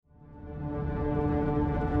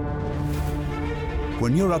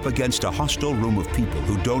When you're up against a hostile room of people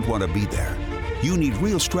who don't want to be there, you need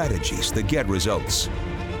real strategies that get results.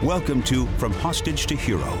 Welcome to From Hostage to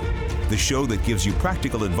Hero, the show that gives you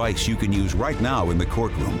practical advice you can use right now in the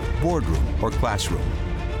courtroom, boardroom, or classroom.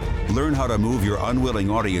 Learn how to move your unwilling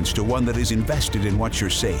audience to one that is invested in what you're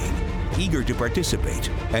saying, eager to participate,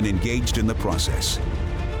 and engaged in the process.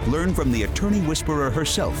 Learn from the attorney whisperer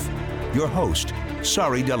herself, your host,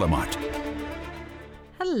 Sari Delamotte.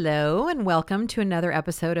 Hello, and welcome to another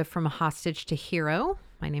episode of From Hostage to Hero.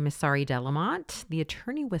 My name is Sari Delamotte, the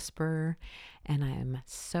attorney whisperer, and I am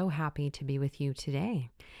so happy to be with you today.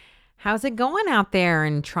 How's it going out there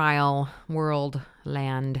in trial world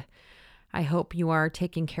land? I hope you are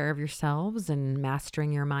taking care of yourselves and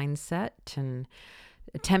mastering your mindset and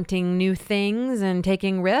attempting new things and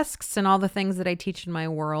taking risks and all the things that I teach in my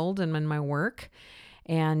world and in my work,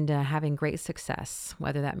 and having great success,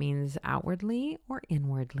 whether that means outwardly or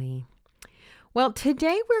inwardly. Well,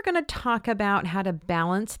 today we're going to talk about how to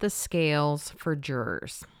balance the scales for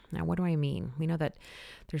jurors. Now, what do I mean? We know that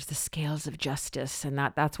there's the scales of justice, and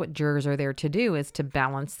that's what jurors are there to do, is to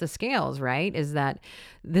balance the scales, right? Is that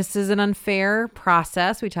this is an unfair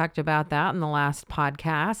process. We talked about that in the last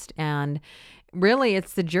podcast, and really,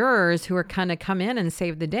 it's the jurors who are kind of come in and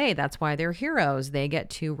save the day. That's why they're heroes. They get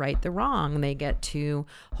to right the wrong. They get to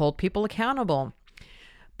hold people accountable.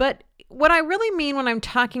 But what I really mean when I'm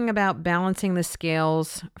talking about balancing the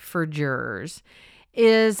scales for jurors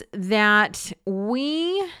is that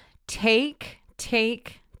we take,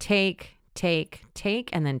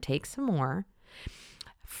 and then take some more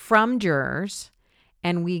from jurors,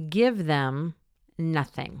 and we give them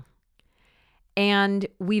nothing. And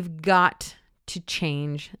we've got to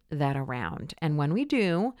change that around. And when we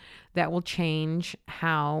do, that will change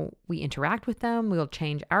how we interact with them. We'll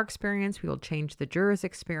change our experience. We will change the juror's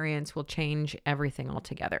experience. We'll change everything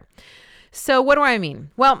altogether. So what do I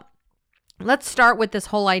mean? Well, let's start with this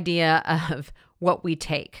whole idea of what we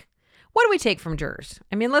take. What do we take from jurors?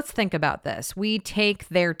 I mean, let's think about this. We take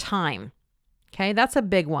their time. Okay, that's a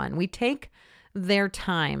big one. We take their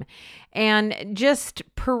time, and just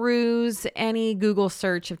peruse any Google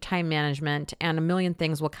search of time management and a million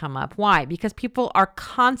things will come up. Why? Because people are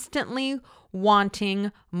constantly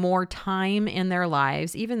wanting more time in their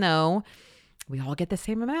lives, even though we all get the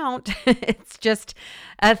same amount. It's just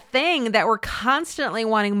a thing that we're constantly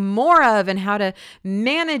wanting more of and how to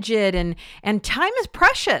manage it. And time is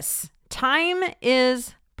precious. Time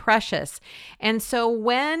is precious. And so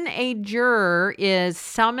when a juror is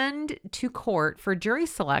summoned to court for jury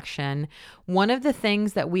selection, one of the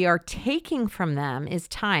things that we are taking from them is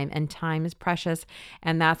time, and time is precious.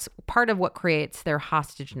 And that's part of what creates their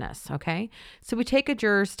hostageness. Okay. So we take a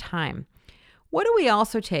juror's time. What do we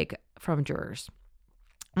also take from jurors?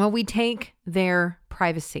 Well, we take their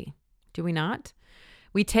privacy. Do we not?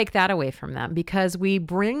 We take that away from them because we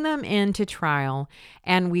bring them into trial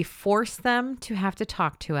and we force them to have to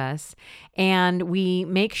talk to us, and we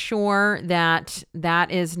make sure that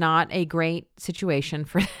that is not a great situation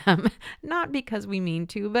for them, not because we mean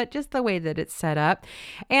to, but just the way that it's set up.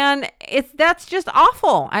 And that's just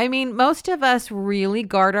awful. I mean, most of us really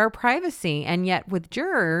guard our privacy, and yet with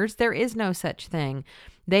jurors, there is no such thing.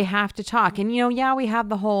 They have to talk. And, we have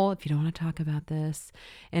the whole, if you don't want to talk about this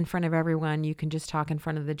in front of everyone, you can just talk in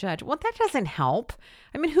front of the judge. Well, that doesn't help.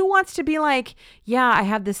 I mean, who wants to be like, I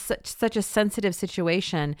have this such a sensitive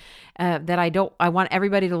situation that I want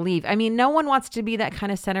everybody to leave. I mean, no one wants to be that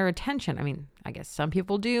kind of center of attention. I mean, I guess some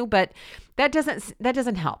people do, but that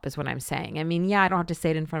doesn't help is what I'm saying. I mean, I don't have to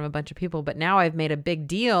say it in front of a bunch of people, but now I've made a big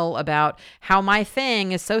deal about how my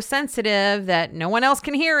thing is so sensitive that no one else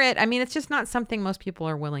can hear it. I mean, it's just not something most people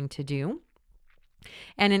are willing to do.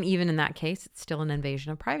 And even in that case, it's still an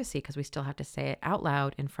invasion of privacy because we still have to say it out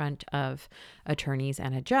loud in front of attorneys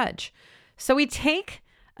and a judge. So we take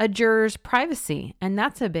a juror's privacy, and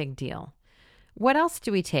that's a big deal. What else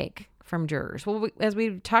do we take from jurors? Well, as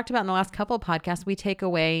we talked about in the last couple of podcasts, we take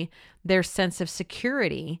away their sense of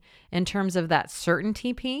security in terms of that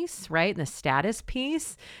certainty piece, right? The status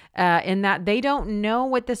piece, in that they don't know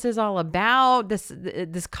what this is all about.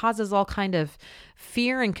 This causes all kind of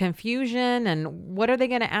fear and confusion. And what are they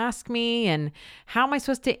going to ask me? And how am I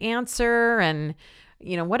supposed to answer? And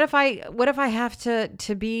what if I have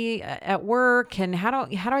to be at work, and how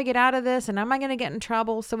do I get out of this, and am I going to get in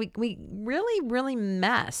trouble? So we really, really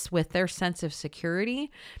mess with their sense of security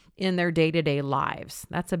in their day-to-day lives.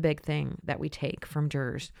 That's a big thing that we take from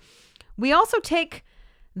jurors. We also take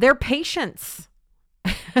their patience.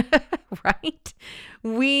 right?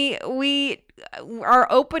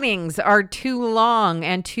 Our openings are too long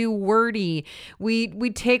and too wordy. We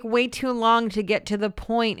take way too long to get to the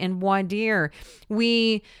point in voir dire.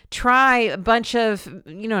 We try a bunch of,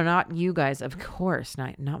 not you guys, of course,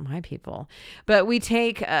 not my people, but we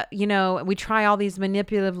take, we try all these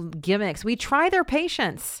manipulative gimmicks. We try their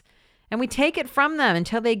patience and we take it from them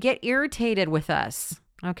until they get irritated with us.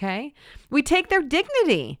 Okay. We take their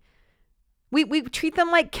dignity. We treat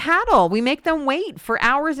them like cattle. We make them wait for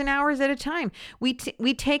hours and hours at a time. We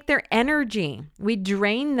take their energy, we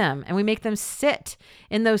drain them, and we make them sit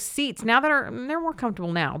in those seats now they're more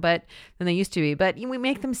comfortable now, than they used to be. But we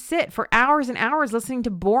make them sit for hours and hours listening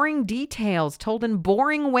to boring details told in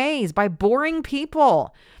boring ways by boring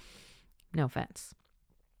people. No offense,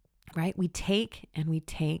 right? We take and we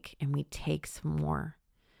take and we take some more.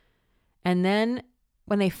 And then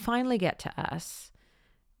when they finally get to us,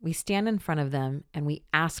 we stand in front of them and we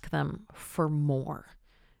ask them for more.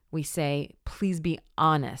 We say, please be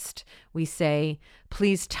honest. We say,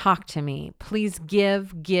 please talk to me. Please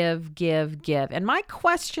give. And my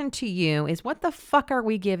question to you is, what the fuck are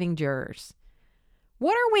we giving jurors?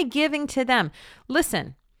 What are we giving to them?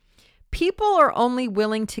 Listen, people are only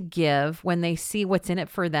willing to give when they see what's in it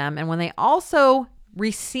for them and when they also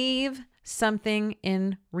receive something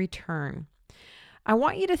in return. I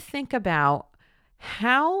want you to think about,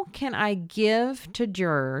 how can I give to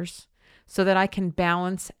jurors so that I can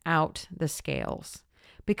balance out the scales?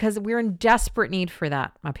 Because we're in desperate need for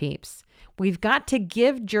that, my peeps. We've got to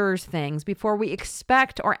give jurors things before we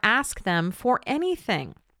expect or ask them for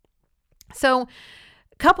anything. So,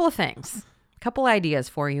 a couple of things. Couple ideas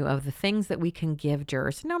for you of the things that we can give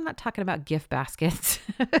jurors. No, I'm not talking about gift baskets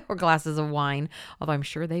or glasses of wine, although I'm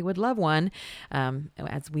sure they would love one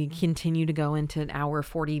as we continue to go into an hour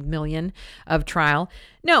 40 million of trial.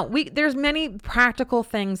 No, there's many practical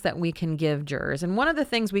things that we can give jurors. And one of the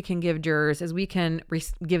things we can give jurors is we can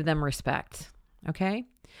give them respect, okay?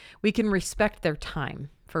 We can respect their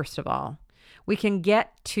time, first of all. We can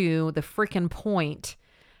get to the freaking point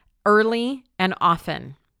early and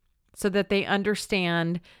often, so that they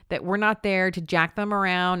understand that we're not there to jack them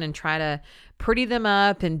around and try to pretty them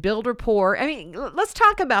up and build rapport. I mean, let's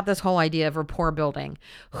talk about this whole idea of rapport building.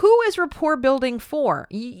 Who is rapport building for?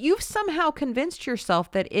 You've somehow convinced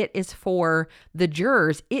yourself that it is for the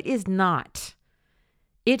jurors. It is not.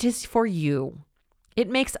 It is for you. It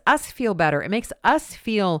makes us feel better. It makes us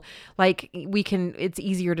feel like it's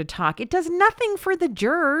easier to talk. It does nothing for the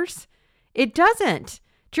jurors. It doesn't.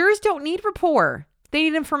 Jurors don't need rapport. They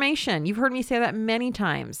need information. You've heard me say that many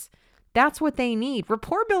times. That's what they need.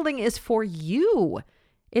 Rapport building is for you.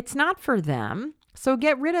 It's not for them. So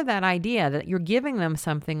get rid of that idea that you're giving them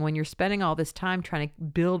something when you're spending all this time trying to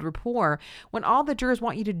build rapport, when all the jurors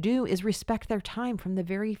want you to do is respect their time from the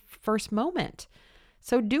very first moment.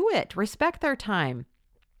 So do it. Respect their time.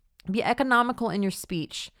 Be economical in your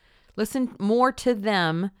speech. Listen more to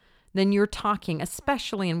them than you're talking,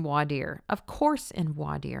 especially in voir dire. Of course, in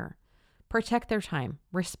voir dire. Protect their time.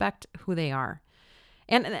 Respect who they are.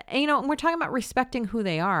 And, when we're talking about respecting who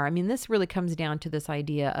they are, I mean, this really comes down to this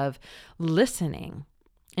idea of listening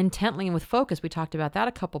intently and with focus. We talked about that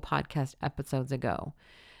a couple podcast episodes ago.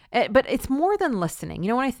 But it's more than listening.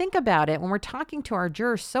 When I think about it, when we're talking to our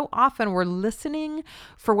jurors, so often we're listening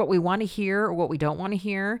for what we want to hear or what we don't want to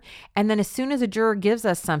hear. And then as soon as a juror gives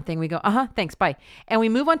us something, we go, thanks, bye. And we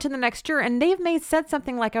move on to the next juror. And they've said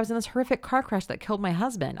something like, I was in this horrific car crash that killed my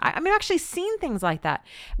husband. I've actually seen things like that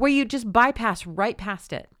where you just bypass right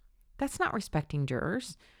past it. That's not respecting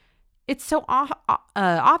jurors. It's so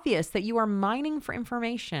obvious that you are mining for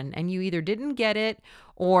information and you either didn't get it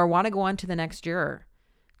or want to go on to the next juror.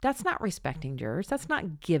 That's not respecting jurors. That's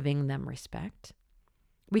not giving them respect.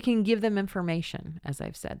 We can give them information, as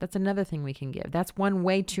I've said. That's another thing we can give. That's one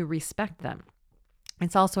way to respect them.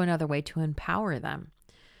 It's also another way to empower them.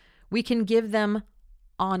 We can give them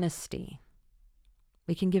honesty.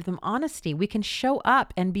 We can give them honesty. We can show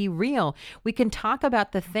up and be real. We can talk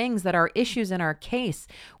about the things that are issues in our case.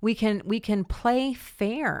 We can play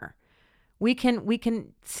fair. We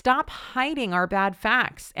can stop hiding our bad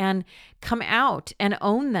facts and come out and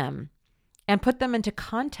own them and put them into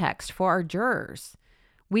context for our jurors.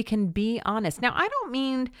 We can be honest. Now, I don't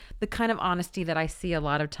mean the kind of honesty that I see a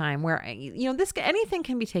lot of time where, anything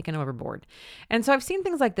can be taken overboard. And so I've seen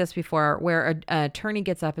things like this before where an attorney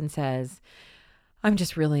gets up and says, I'm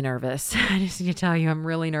just really nervous. I just need to tell you, I'm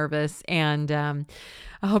really nervous. And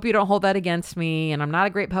I hope you don't hold that against me. And I'm not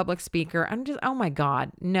a great public speaker. Oh my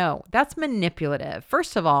God. No, that's manipulative.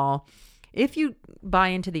 First of all, if you buy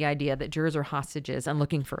into the idea that jurors are hostages and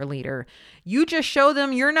looking for a leader, you just show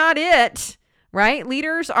them you're not it right?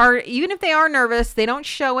 Leaders are, even if they are nervous, they don't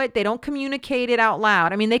show it. They don't communicate it out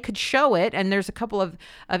loud. I mean, they could show it. And there's a couple of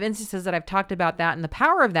instances that I've talked about that and the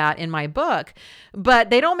power of that in my book, but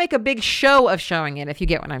they don't make a big show of showing it, if you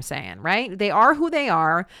get what I'm saying, right? They are who they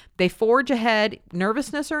are. They forge ahead,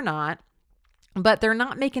 nervousness or not, but they're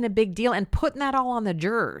not making a big deal and putting that all on the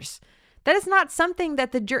jurors. That is not something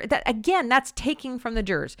that that's taking from the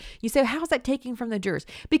jurors. You say, how's that taking from the jurors?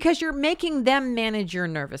 Because you're making them manage your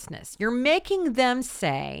nervousness. You're making them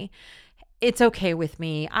say, it's okay with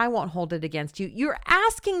me. I won't hold it against you. You're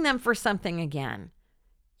asking them for something again.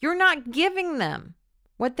 You're not giving them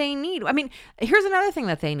what they need. I mean, here's another thing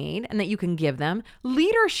that they need and that you can give them: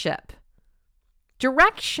 leadership,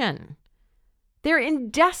 direction. They're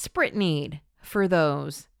in desperate need for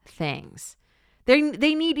those things.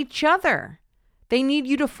 They need each other. They need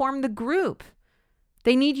you to form the group.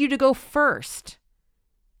 They need you to go first.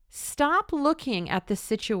 Stop looking at the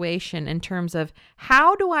situation in terms of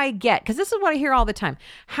how do I get, because this is what I hear all the time.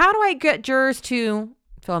 How do I get jurors to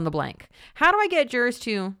fill in the blank? How do I get jurors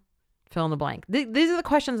to fill in the blank? These are the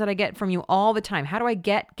questions that I get from you all the time. How do I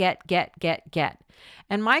get?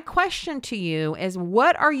 And my question to you is,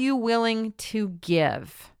 what are you willing to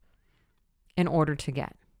give in order to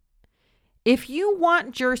get? If you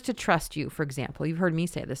want jurors to trust you, for example, you've heard me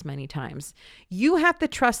say this many times, you have to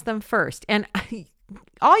trust them first. And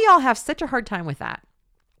all y'all have such a hard time with that.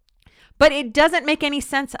 But it doesn't make any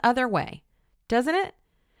sense other way, doesn't it?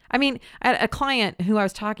 I mean, I had a client who I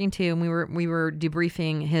was talking to, and we were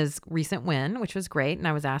debriefing his recent win, which was great. And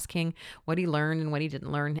I was asking what he learned and what he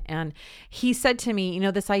didn't learn. And he said to me,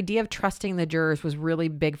 this idea of trusting the jurors was really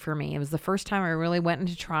big for me. It was the first time I really went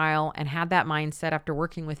into trial and had that mindset after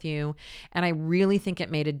working with you. And I really think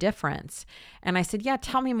it made a difference. And I said, yeah,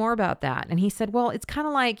 tell me more about that. And he said, well, it's kind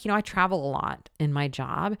of like, I travel a lot in my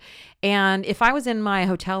job. And if I was in my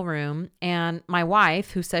hotel room and my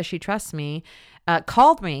wife, who says she trusts me,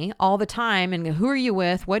 called me all the time and who are you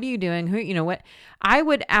with? What are you doing? What? I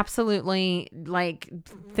would absolutely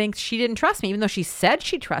think she didn't trust me, even though she said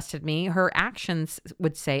she trusted me. Her actions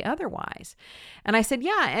would say otherwise. And I said,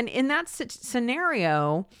 yeah. And in that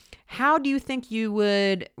scenario, how do you think you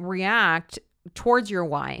would react towards your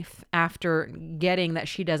wife after getting that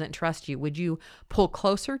she doesn't trust you? Would you pull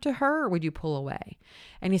closer to her or would you pull away?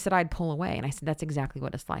 And he said, I'd pull away. And I said, that's exactly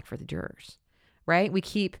what it's like for the jurors, right? We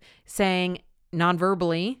keep saying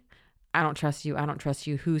non-verbally, I don't trust you. I don't trust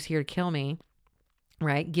you. Who's here to kill me?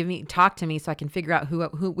 Right? Talk to me so I can figure out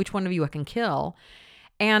which one of you I can kill.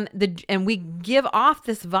 And we give off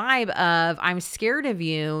this vibe of, I'm scared of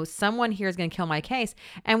you. Someone here is going to kill my case.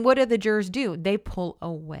 And what do the jurors do? They pull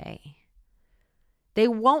away. They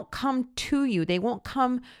won't come to you. They won't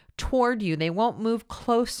come toward you. They won't move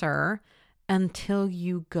closer until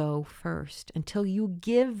you go first, until you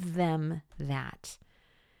give them that.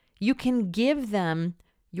 You can give them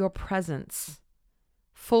your presence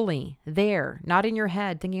fully there, not in your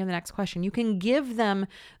head, thinking of the next question. You can give them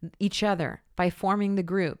each other by forming the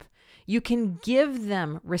group. You can give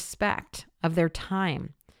them respect of their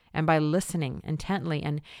time and by listening intently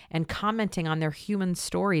and commenting on their human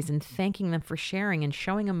stories and thanking them for sharing and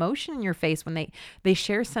showing emotion in your face when they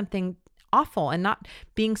share something awful and not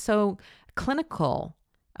being so clinical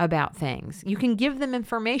about things. You can give them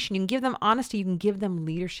information, you can give them honesty, you can give them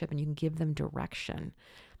leadership, and you can give them direction.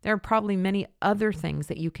 There are probably many other things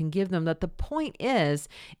that you can give them, but the point is,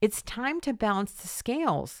 it's time to balance the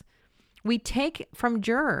scales. We take from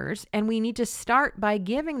jurors and we need to start by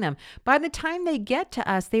giving them. By the time they get to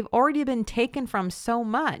us, they've already been taken from so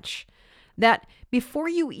much that before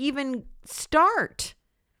you even start,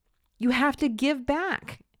 you have to give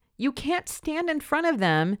back. You can't stand in front of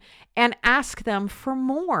them and ask them for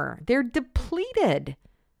more. They're depleted.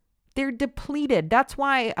 That's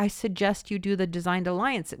why I suggest you do the Designed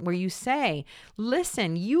Alliance, where you say,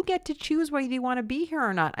 listen, you get to choose whether you want to be here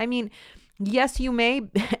or not. I mean, yes, you may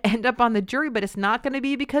end up on the jury, but it's not going to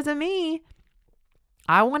be because of me.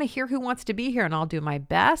 I want to hear who wants to be here, and I'll do my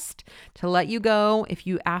best to let you go. If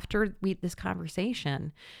you, after this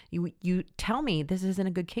conversation, you tell me this isn't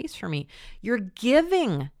a good case for me, you're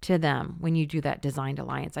giving to them when you do that Designed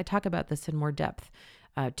Alliance. I talk about this in more depth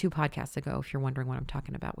 2 podcasts ago, if you're wondering what I'm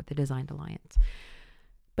talking about with the Designed Alliance.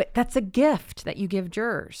 But that's a gift that you give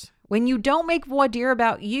jurors. When you don't make voir dire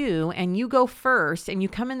about you and you go first and you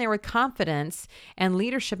come in there with confidence and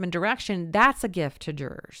leadership and direction, that's a gift to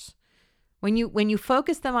jurors. When you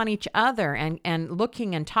focus them on each other and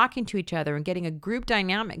looking and talking to each other and getting a group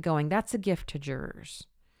dynamic going, that's a gift to jurors.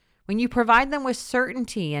 When you provide them with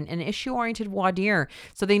certainty and an issue-oriented voir dire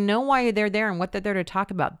so they know why they're there and what they're there to talk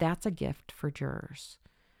about, that's a gift for jurors.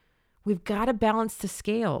 We've got to balance the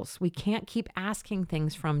scales. We can't keep asking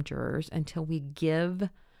things from jurors until we give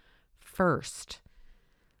first.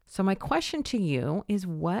 So my question to you is,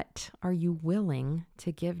 what are you willing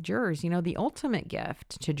to give jurors? The ultimate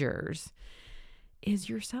gift to jurors is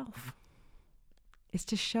yourself, is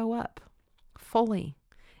to show up fully.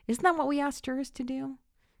 Isn't that what we ask jurors to do?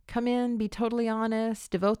 Come in, be totally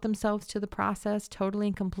honest, devote themselves to the process totally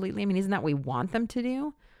and completely. Isn't that what we want them to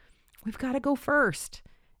do? We've got to go first.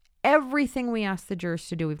 Everything we ask the jurors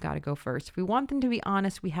to do, we've got to go first. If we want them to be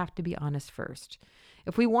honest, we have to be honest first.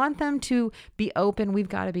 If we want them to be open, we've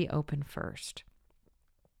got to be open first.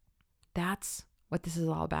 That's what this is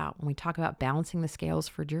all about when we talk about balancing the scales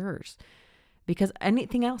for jurors. Because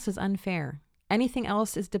anything else is unfair. Anything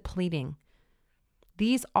else is depleting.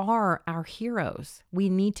 These are our heroes. We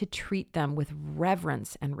need to treat them with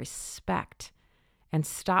reverence and respect and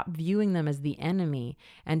stop viewing them as the enemy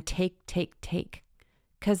and take.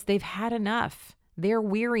 Because they've had enough. They're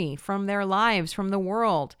weary from their lives, from the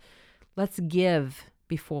world. Let's give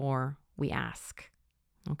before we ask.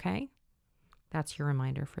 Okay? That's your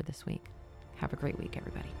reminder for this week. Have a great week,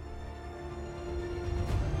 everybody.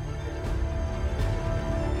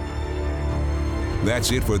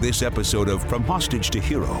 That's it for this episode of From Hostage to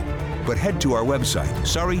Hero. But head to our website,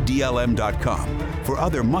 saridlm.com, for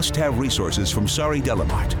other must-have resources from Sari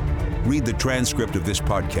Delamotte. Read the transcript of this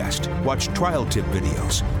podcast, watch trial tip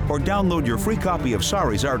videos, or download your free copy of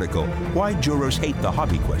Sari's article, Why Jurors Hate the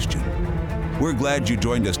Hobby Question. We're glad you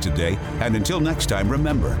joined us today, and until next time,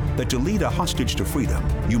 remember that to lead a hostage to freedom,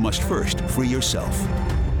 you must first free yourself.